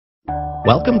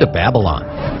Welcome to Babylon.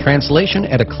 Translation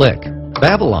at a click.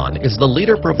 Babylon is the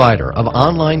leader provider of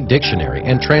online dictionary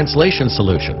and translation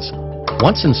solutions.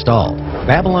 Once installed,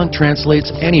 Babylon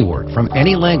translates any word from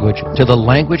any language to the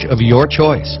language of your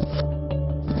choice.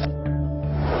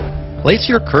 Place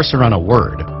your cursor on a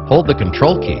word, hold the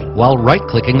Control key while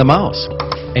right-clicking the mouse,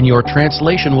 and your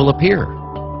translation will appear.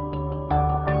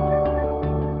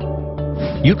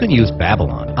 You can use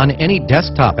Babylon on any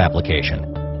desktop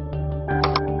application.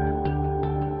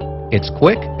 It's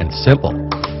quick and simple.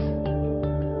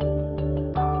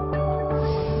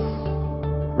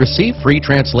 Receive free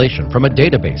translation from a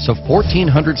database of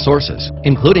 1,400 sources,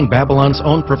 including Babylon's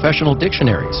own professional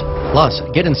dictionaries. Plus,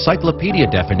 get encyclopedia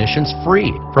definitions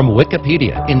free from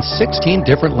Wikipedia in 16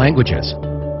 different languages.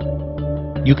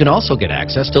 You can also get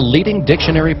access to leading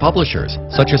dictionary publishers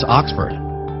such as Oxford,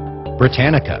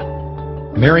 Britannica,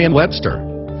 Merriam-Webster,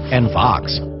 and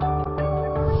Vox.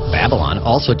 Babylon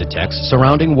also detects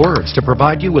surrounding words to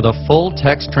provide you with a full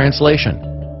text translation.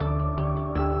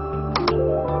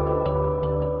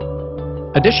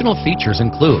 Additional features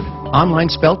include online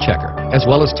spell checker, as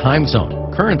well as time zone,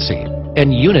 currency,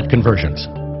 and unit conversions.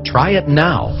 Try it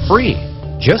now, free.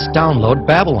 Just download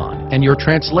Babylon, and your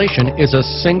translation is a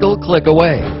single click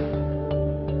away.